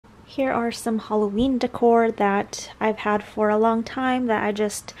Here are some Halloween decor that I've had for a long time that I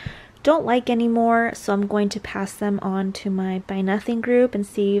just don't like anymore, so I'm going to pass them on to my Buy Nothing group and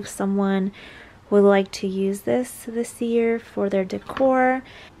see if someone would like to use this year for their decor.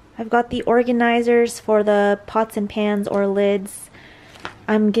 I've got the organizers for the pots and pans or lids.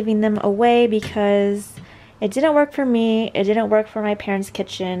 I'm giving them away because it didn't work for me, it didn't work for my parents'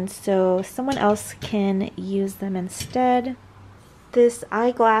 kitchen, so someone else can use them instead. This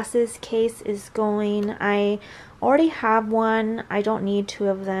eyeglasses case is going. I already have one. I don't need two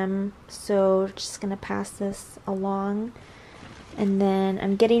of them, so just gonna pass this along. And then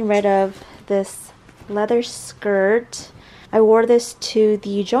I'm getting rid of this leather skirt. I wore this to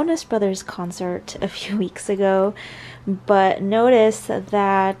the Jonas Brothers concert a few weeks ago, but notice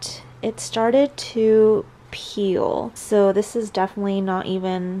that it started to peel. So this is definitely not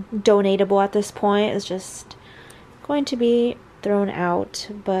even donatable at this point. It's just going to be thrown out,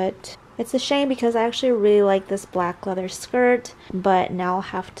 but it's a shame because I actually really like this black leather skirt, but now I'll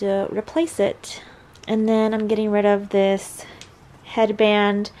have to replace it. And then I'm getting rid of this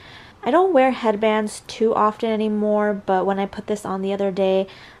headband. I don't wear headbands too often anymore, but when I put this on the other day,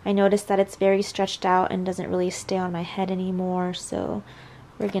 I noticed that it's very stretched out and doesn't really stay on my head anymore, so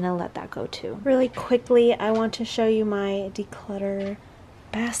we're gonna let that go too. Really quickly, I want to show you my declutter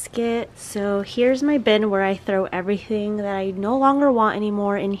basket. So here's my bin where I throw everything that I no longer want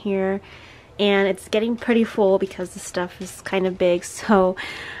anymore in here, and it's getting pretty full because the stuff is kind of big, so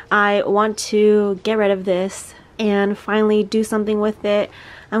I want to get rid of this and finally do something with it.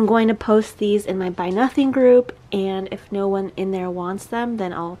 I'm going to post these in my Buy Nothing group, and if no one in there wants them,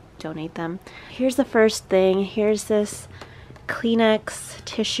 then I'll donate them. Here's the first thing. Here's this Kleenex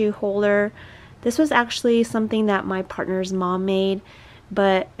tissue holder. This was actually something that my partner's mom made,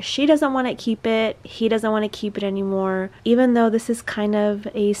 but she doesn't want to keep it. He doesn't want to keep it anymore. Even though this is kind of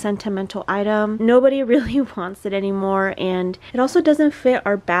a sentimental item, nobody really wants it anymore, and it also doesn't fit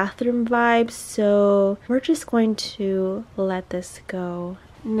our bathroom vibes, so we're just going to let this go.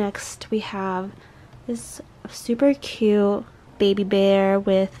 Next, we have this super cute baby bear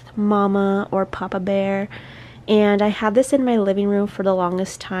with mama or papa bear, and I had this in my living room for the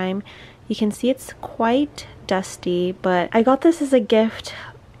longest time. You can see it's quite dusty, but I got this as a gift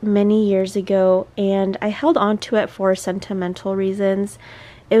many years ago and I held on to it for sentimental reasons.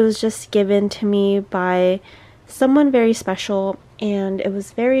 It was just given to me by someone very special and it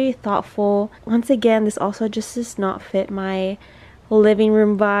was very thoughtful. Once again, this also just does not fit my living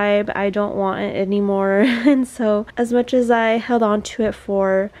room vibe. I don't want it anymore, and so as much as I held on to it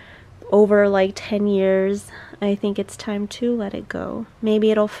for over like 10 years, I think it's time to let it go. Maybe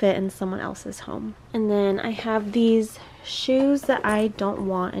it'll fit in someone else's home. And then I have these shoes that I don't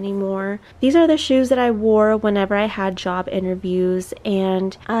want anymore. These are the shoes that I wore whenever I had job interviews,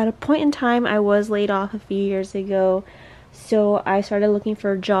 and at a point in time I was laid off a few years ago, so I started looking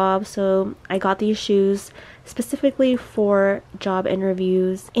for a job, so I got these shoes specifically for job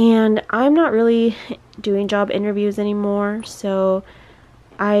interviews, and I'm not really doing job interviews anymore, so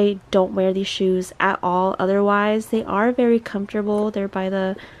I don't wear these shoes at all. Otherwise, they are very comfortable. They're by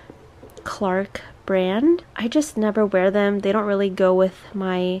the Clark brand. I just never wear them. They don't really go with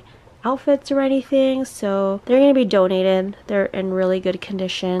my outfits or anything, so they're going to be donated. They're in really good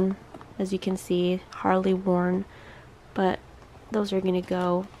condition, as you can see, hardly worn, but those are going to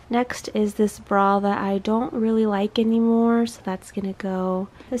go. Next is this bra that I don't really like anymore, so that's going to go.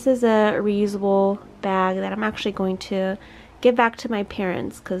 This is a reusable bag that I'm actually going to give back to my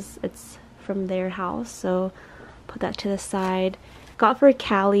parents because it's from their house, so put that to the side. Got for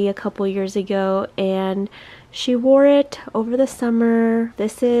Callie a couple years ago and she wore it over the summer.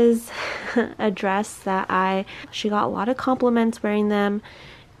 This is a dress that she got a lot of compliments wearing them,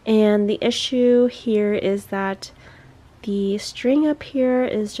 and the issue here is that the string up here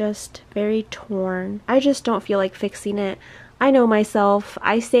is just very torn. I just don't feel like fixing it. I know myself,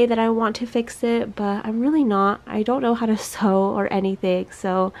 I say that I want to fix it, but I'm really not. I don't know how to sew or anything,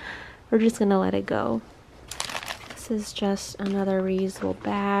 so we're just gonna let it go. This is just another reusable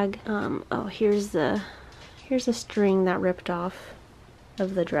bag. Oh, here's the string that ripped off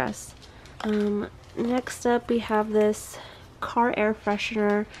of the dress. Next up we have this car air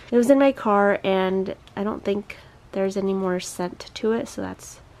freshener. It was in my car and I don't think there's any more scent to it, so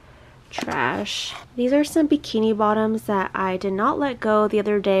that's trash. These are some bikini bottoms that I did not let go the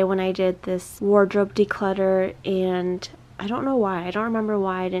other day when I did this wardrobe declutter, and I don't know why. I don't remember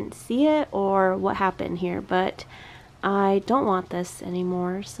why I didn't see it or what happened here, but I don't want this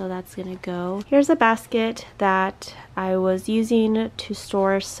anymore, so that's gonna go. Here's a basket that I was using to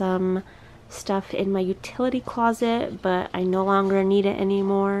store some stuff in my utility closet, but I no longer need it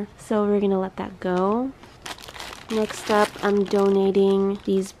anymore, so we're gonna let that go. Next up, I'm donating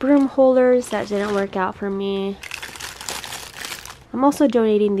these broom holders that didn't work out for me. I'm also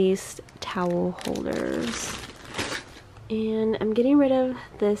donating these towel holders. And I'm getting rid of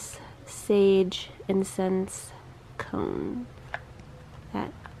this sage incense cone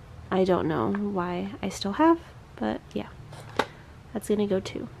that I don't know why I still have, but yeah, that's gonna go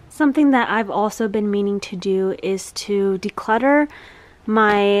too. Something that I've also been meaning to do is to declutter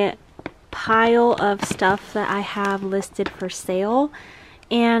my pile of stuff that I have listed for sale,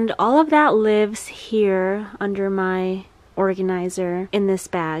 and all of that lives here under my organizer in this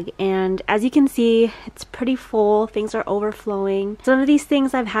bag. And as you can see, it's pretty full. Things are overflowing. Some of these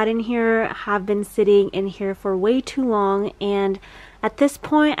things I've had in here have been sitting in here for way too long, and at this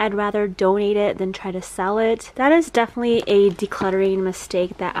point I'd rather donate it than try to sell it. That is definitely a decluttering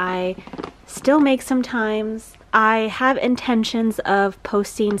mistake that I still make sometimes. I have intentions of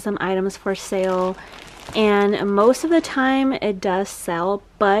posting some items for sale, and most of the time it does sell,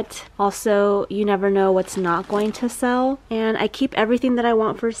 but also you never know what's not going to sell. And I keep everything that I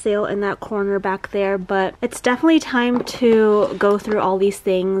want for sale in that corner back there, but it's definitely time to go through all these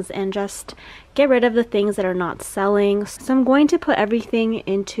things and just get rid of the things that are not selling. So I'm going to put everything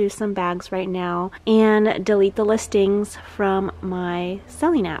into some bags right now and delete the listings from my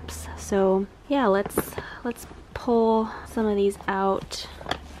selling apps. So yeah, let's pull some of these out.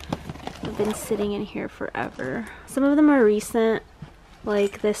 I've been sitting in here forever. Some of them are recent,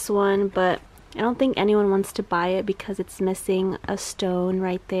 like this one, but I don't think anyone wants to buy it because it's missing a stone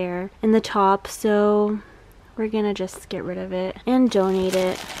right there in the top, so we're gonna just get rid of it and donate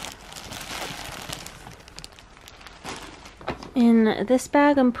it. In this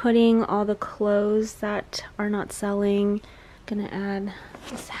bag, I'm putting all the clothes that are not selling. Gonna add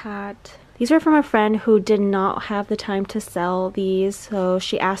this hat. These are from a friend who did not have the time to sell these, so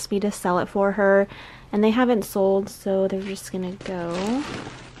she asked me to sell it for her, and they haven't sold, so they're just gonna go.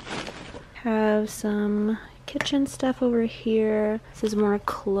 Have some kitchen stuff over here. This is more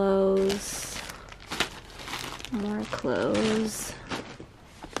clothes. More clothes.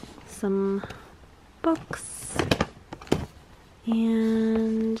 Some books.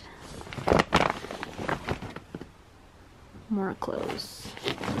 And more clothes.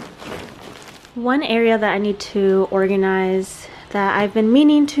 One area that I need to organize that I've been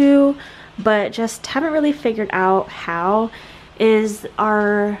meaning to, but just haven't really figured out how, is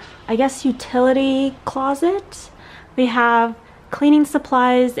our, I guess, utility closet. We have cleaning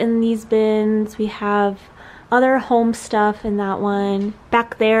supplies in these bins. We have other home stuff in that one.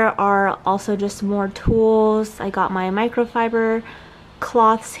 Back there are also just more tools. I got my microfiber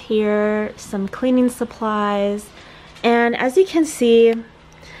cloths here, some cleaning supplies, and as you can see,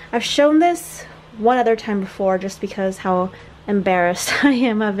 I've shown this one other time before just because how embarrassed I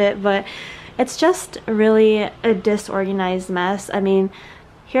am of it, but it's just really a disorganized mess. I mean,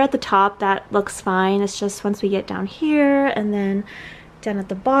 here at the top that looks fine. It's just once we get down here and then down at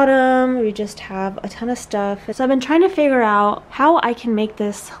the bottom we just have a ton of stuff. So I've been trying to figure out how I can make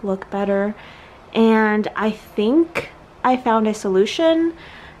this look better, and I think I found a solution,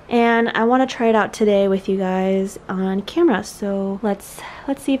 and I want to try it out today with you guys on camera. So let's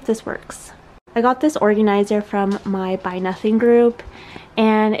see if this works. I got this organizer from my Buy Nothing group,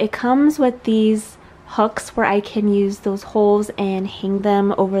 and it comes with these hooks where I can use those holes and hang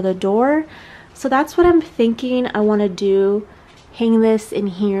them over the door. So that's what I'm thinking I want to do, hang this in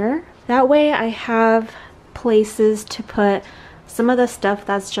here. That way I have places to put some of the stuff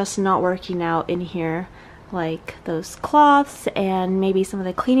that's just not working out in here, like those cloths and maybe some of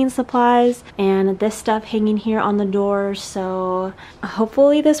the cleaning supplies, and this stuff hanging here on the door. So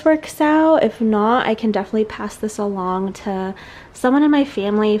hopefully this works out. If not, I can definitely pass this along to someone in my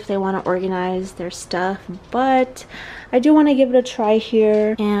family if they want to organize their stuff, but I do want to give it a try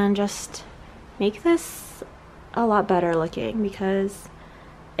here and just make this a lot better looking, because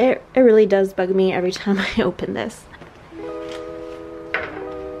it really does bug me every time I open this.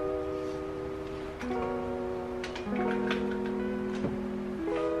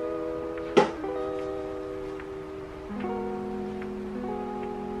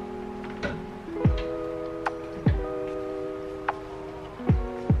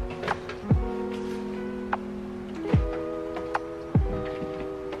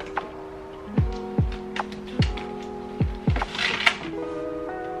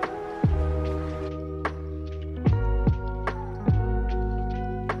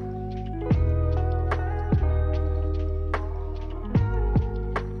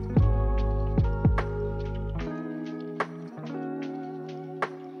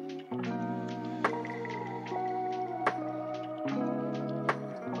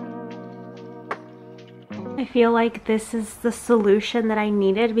 I feel like this is the solution that I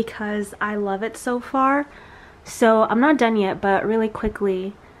needed because I love it so far. So I'm not done yet, but really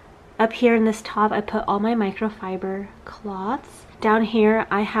quickly, up here in this top, I put all my microfiber cloths. Down here,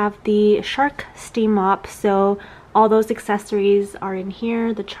 I have the Shark steam mop, so all those accessories are in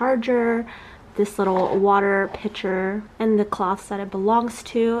here. The charger, this little water pitcher, and the cloths that it belongs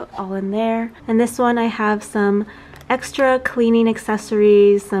to, all in there. And this one, I have some extra cleaning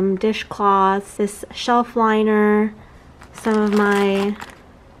accessories, some dishcloths, this shelf liner, some of my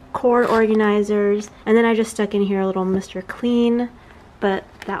cord organizers, and then I just stuck in here a little Mr. Clean, but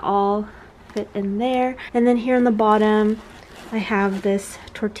that all fit in there. And then here on the bottom, I have this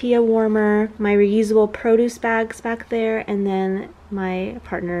tortilla warmer, my reusable produce bags back there, and then my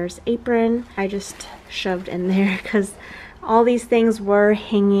partner's apron I just shoved in there because all these things were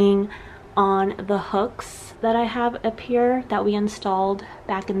hanging on the hooks that I have up here that we installed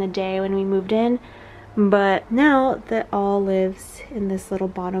back in the day when we moved in, but now that all lives in this little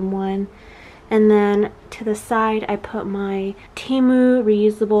bottom one. And then to the side, I put my Temu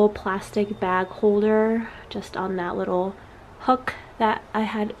reusable plastic bag holder just on that little hook that I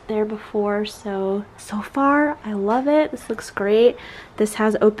had there before. So far I love it. This looks great. This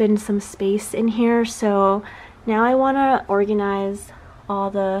has opened some space in here, so now I want to organize all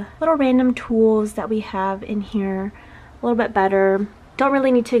the little random tools that we have in here a little bit better. Don't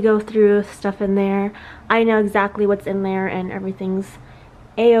really need to go through stuff in there. I know exactly what's in there and everything's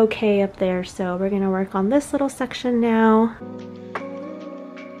a-okay up there, so we're gonna work on this little section now.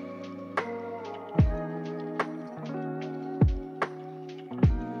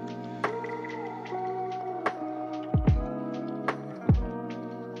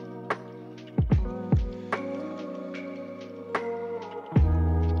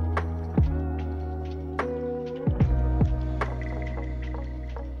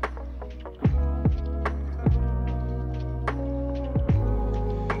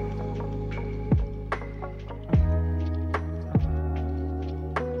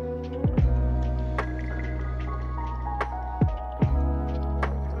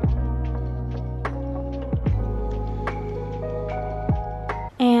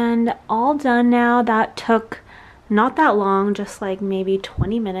 And all done now. That took not that long, just like maybe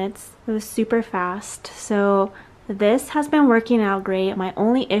 20 minutes. It was super fast. So this has been working out great. My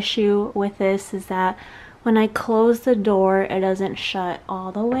only issue with this is that when I close the door, it doesn't shut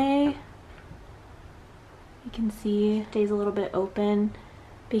all the way. You can see it stays a little bit open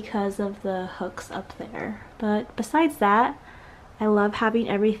because of the hooks up there. But besides that, I love having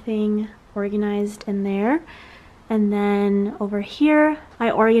everything organized in there. And then over here,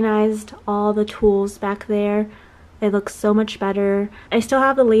 I organized all the tools back there. It looks so much better. I still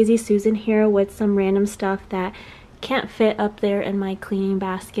have the Lazy Susan here with some random stuff that can't fit up there in my cleaning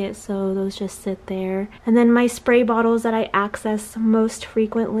basket, so those just sit there. And then my spray bottles that I access most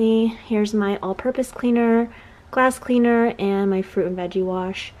frequently. Here's my all-purpose cleaner, glass cleaner, and my fruit and veggie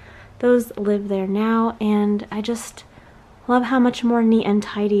wash. Those live there now, and I just love how much more neat and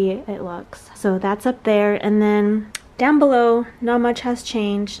tidy it looks. So that's up there, and then down below, not much has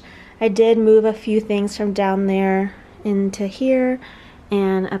changed. I did move a few things from down there into here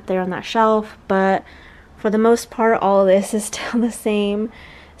and up there on that shelf, but for the most part, all of this is still the same.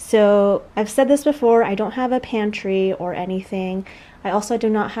 So I've said this before, I don't have a pantry or anything. I also do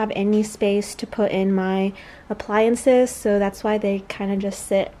not have any space to put in my appliances, so that's why they kind of just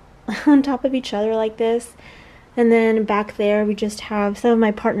sit on top of each other like this. And then back there we just have some of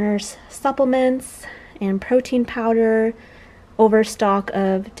my partner's supplements and protein powder, overstock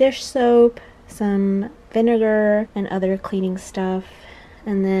of dish soap, some vinegar and other cleaning stuff,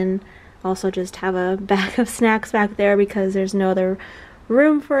 and then also just have a bag of snacks back there because there's no other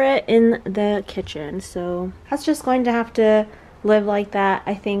room for it in the kitchen. So that's just going to have to live like that.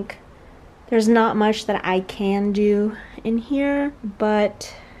 I think there's not much that I can do in here,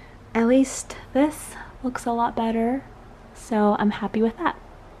 but at least this looks a lot better, so I'm happy with that.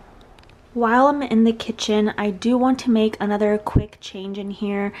 While I'm in the kitchen, I do want to make another quick change in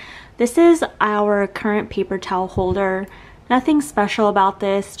here. This is our current paper towel holder. Nothing special about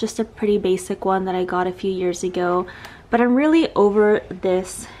this, just a pretty basic one that I got a few years ago, but I'm really over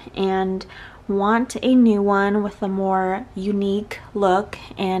this and want a new one with a more unique look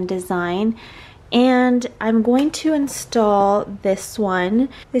and design. And I'm going to install this one.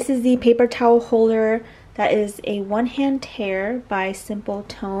 This is the paper towel holder that is a one-hand tear by Simple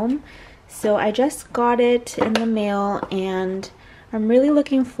Tome. So I just got it in the mail and I'm really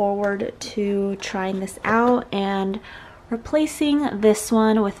looking forward to trying this out and replacing this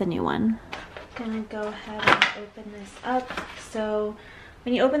one with a new one. I'm gonna go ahead and open this up. So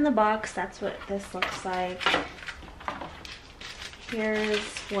When you open the box, that's what this looks like. Here's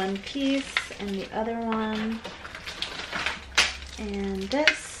one piece and the other one, and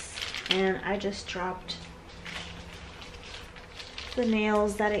this, and I just dropped the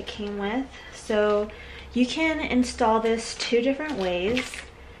nails that it came with. So you can install this two different ways.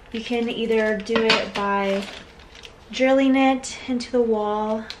 You can either do it by drilling it into the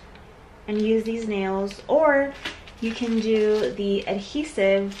wall and use these nails, or you can do the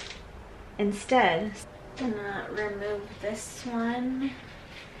adhesive instead. I'm gonna remove this one.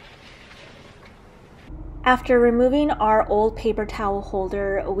 After removing our old paper towel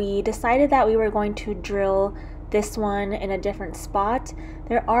holder, we decided that we were going to drill this one in a different spot.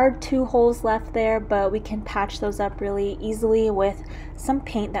 There are 2 holes left there, but we can patch those up really easily with some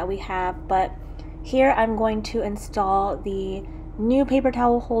paint that we have. But here I'm going to install the new paper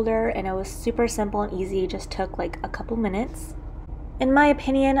towel holder, and it was super simple and easy. It just took like a couple minutes. In my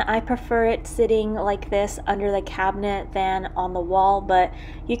opinion, I prefer it sitting like this under the cabinet than on the wall, but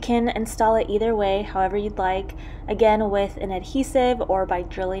you can install it either way, however you'd like, again with an adhesive or by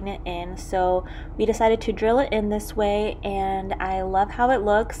drilling it in. So we decided to drill it in this way, and I love how it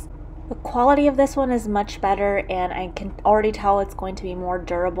looks. The quality of this one is much better, and I can already tell it's going to be more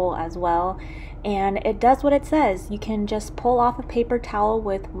durable as well. And it does what it says. You can just pull off a paper towel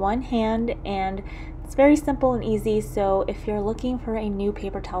with one hand, and it's very simple and easy. So if you're looking for a new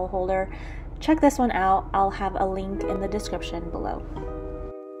paper towel holder, check this one out. I'll have a link in the description below.